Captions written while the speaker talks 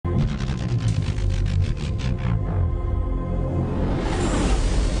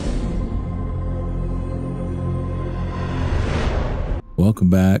welcome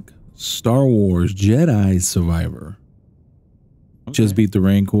back. Star Wars Jedi Survivor. Okay. Just beat the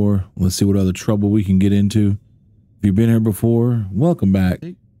Rancor. Let's see what other trouble we can get into. If you've been here before, welcome back.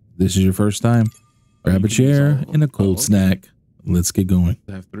 This is your first time. Grab a chair and a cold snack. Let's get going.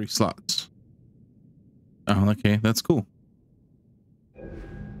 I have 3 slots. Oh, okay, that's cool.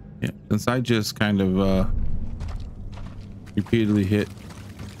 Yeah, since I just kind of repeatedly hit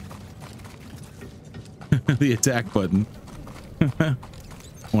the attack button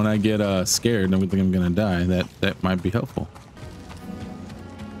when I get scared and I think I'm gonna die, that might be helpful.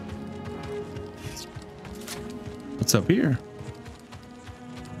 What's up here?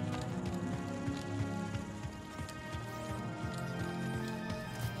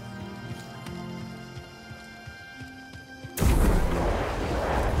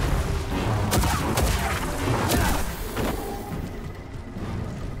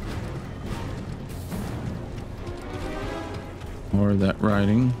 Or that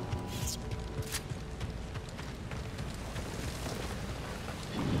writing.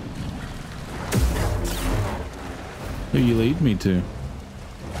 Who you lead me to?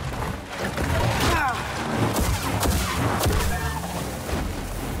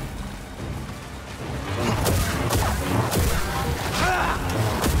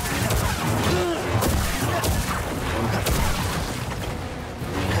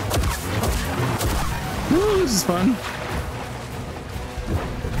 Ooh, this is fun.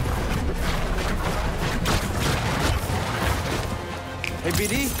 Hey,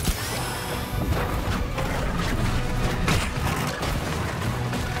 BD.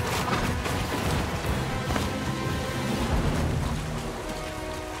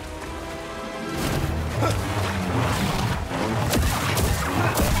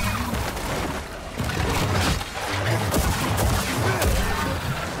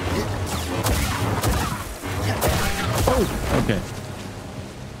 Oh, okay.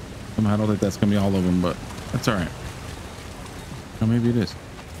 I don't think that's gonna be all of them, but that's all right. Oh, maybe it is.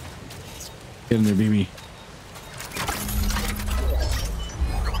 Get in there, BB.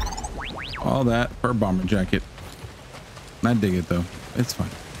 All that for a bomber jacket. I dig it though. It's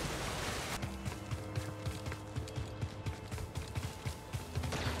fine.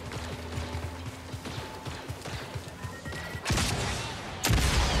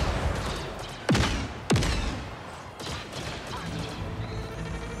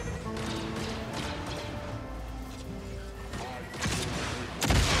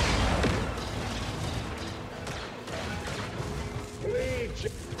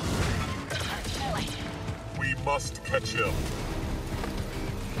 We must catch him.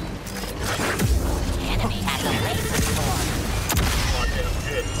 The enemy has a laser sword. I am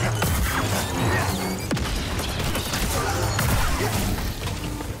hit.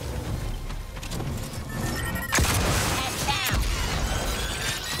 Head down.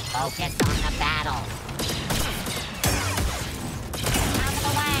 Focus on the battle. Out of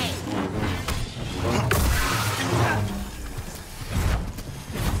the way.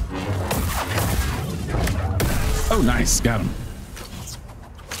 Oh, nice. Got him.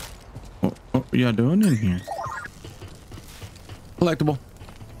 What are y'all doing in here? Collectible.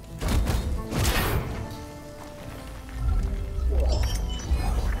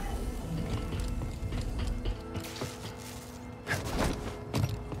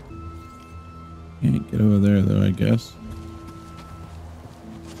 Can't get over there though, I guess.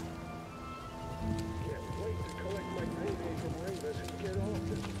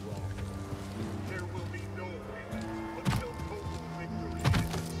 There will be no end until total victory is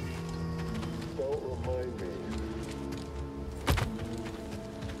achieved. Don't remind me.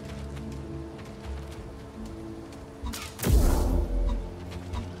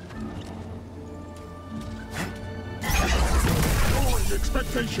 Lowering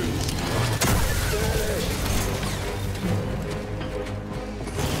expectations.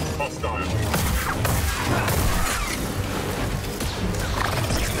 Hostile.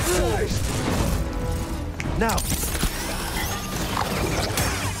 Now.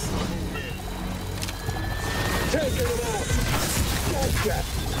 Taking him out. Gotcha.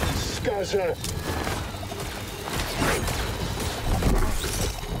 Scuzzer.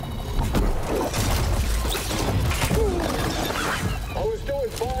 I was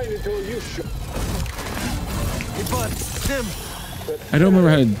doing fine until you shot. Hey, bud. Tim. I don't remember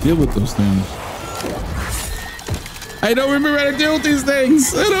how to deal with those things. I don't remember how to deal with these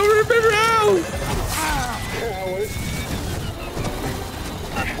things. I don't remember how.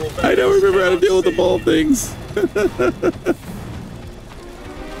 I don't remember how to deal with the ball things.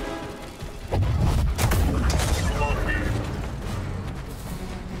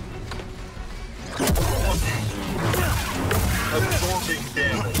 Absorbing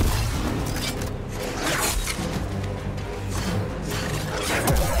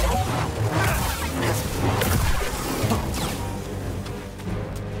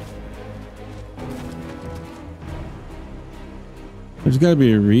There's got to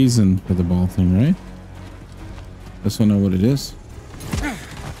be a reason for the ball thing, right? Let's know what it is.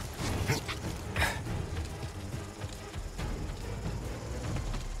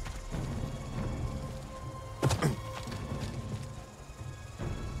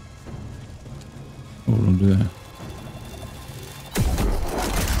 Oh, don't do that.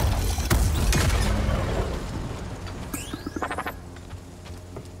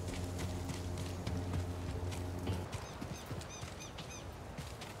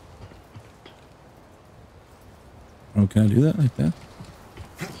 Oh, can I do that like that?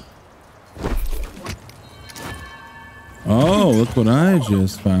 Oh, look what I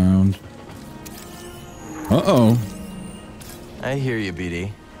just found. Uh-oh. I hear you,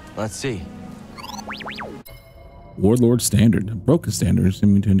 BD. Let's see. Warlord Standard. A broken standard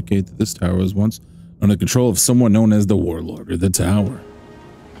seeming to indicate that this tower was once under control of someone known as the Warlord or the Tower.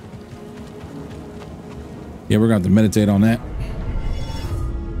 Yeah, we're going to have to meditate on that.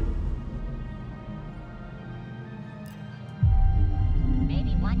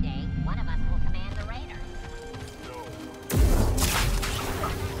 Maybe one day, one of us will command the Raiders.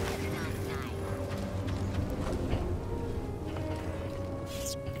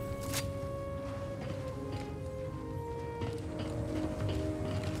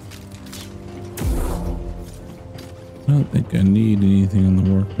 I don't think I need anything on the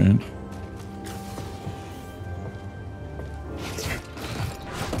workbench.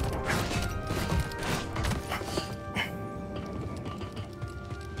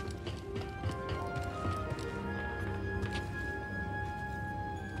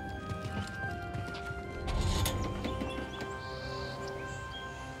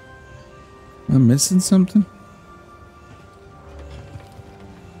 Am I missing something?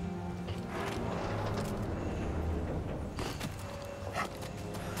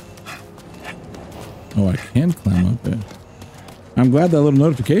 Oh, I can climb up there. I'm glad that little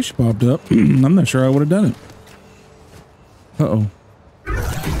notification popped up. I'm not sure I would have done it. Uh-oh.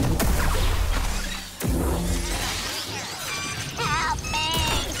 Help me!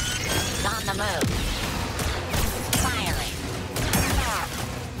 It's on the move. Firing.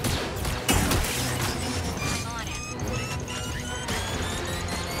 On it.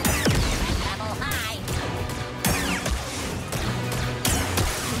 Level high.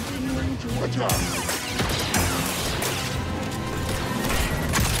 Continuing to attack.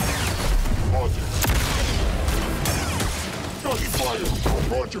 Roger. Got fire.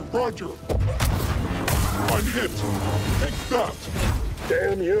 Roger, roger. I'm hit. Take that.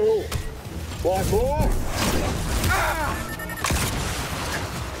 Damn you. Want more?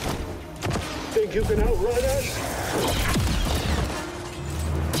 Think you can outrun us?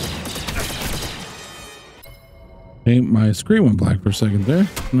 Hey, my screen went black for a second there.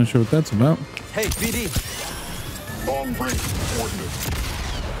 I'm not sure what that's about. Hey, BD. Long range coordinates.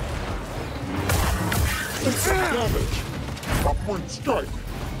 Damage. Upward strike.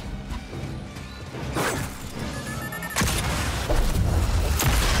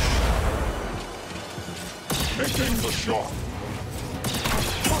 Taking the shot.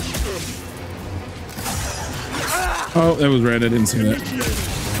 Push them. Oh, that was red. I didn't see that. Initiating.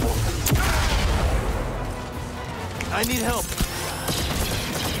 I need help.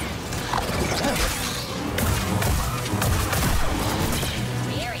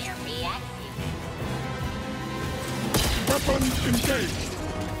 Barrier BX. Weapon engaged.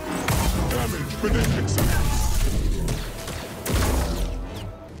 Damage within acceptance.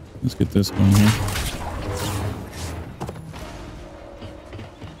 Let's get this going here.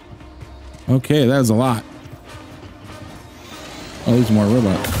 Okay, that was a lot. Oh, there's more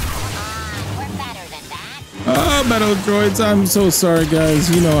robots. We're better than that. Oh, metal droids. I'm so sorry, guys.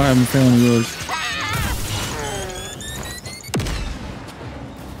 You know I'm a fan of yours.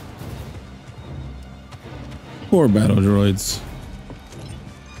 Poor battle droids.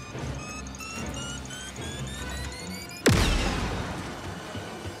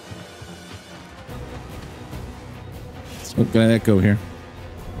 What can I echo here?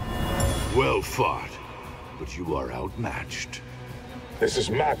 Well fought, but you are outmatched. This is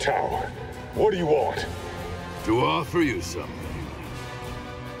my tower. What do you want? To offer you something.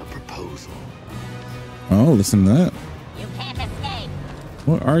 A proposal. Oh, listen to that. You can't escape.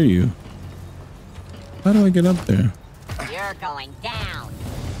 What are you? How do I get up there? You're going down.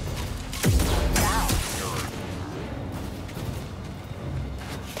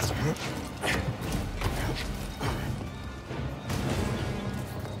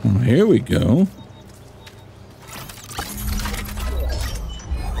 Oh, here we go.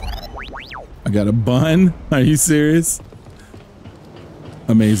 I got a bun. Are you serious?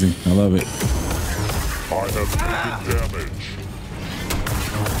 Amazing. I love it. I have taken damage.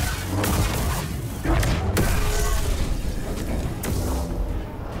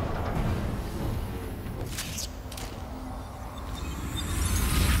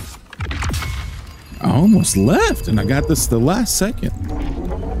 I almost left and I got this the last second.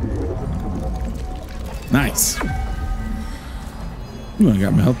 Nice. Ooh, I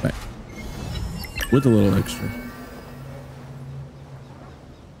got my health back with a little extra.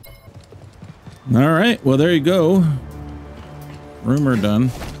 All right, well, there you go. Rumor done.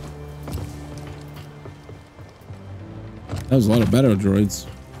 That was a lot of battle droids.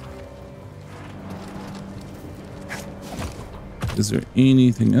 Is there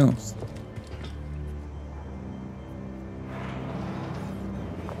anything else?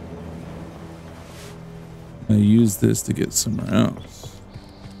 I use this to get somewhere else.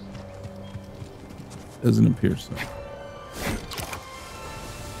 Doesn't appear so.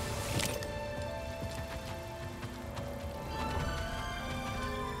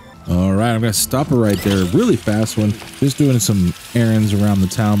 All right, I'm gonna stop it right there. Really fast one. Just doing some errands around the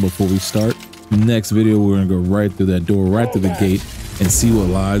town before we start. Next video, we're gonna go right through that door, right through the gate, and see what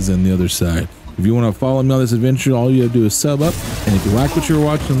lies on the other side. If you want to follow me on this adventure, all you have to do is sub up. And if you like what you're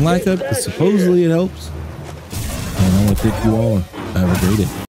watching, like up, because supposedly it helps. And I want to thank you all. Have a great day.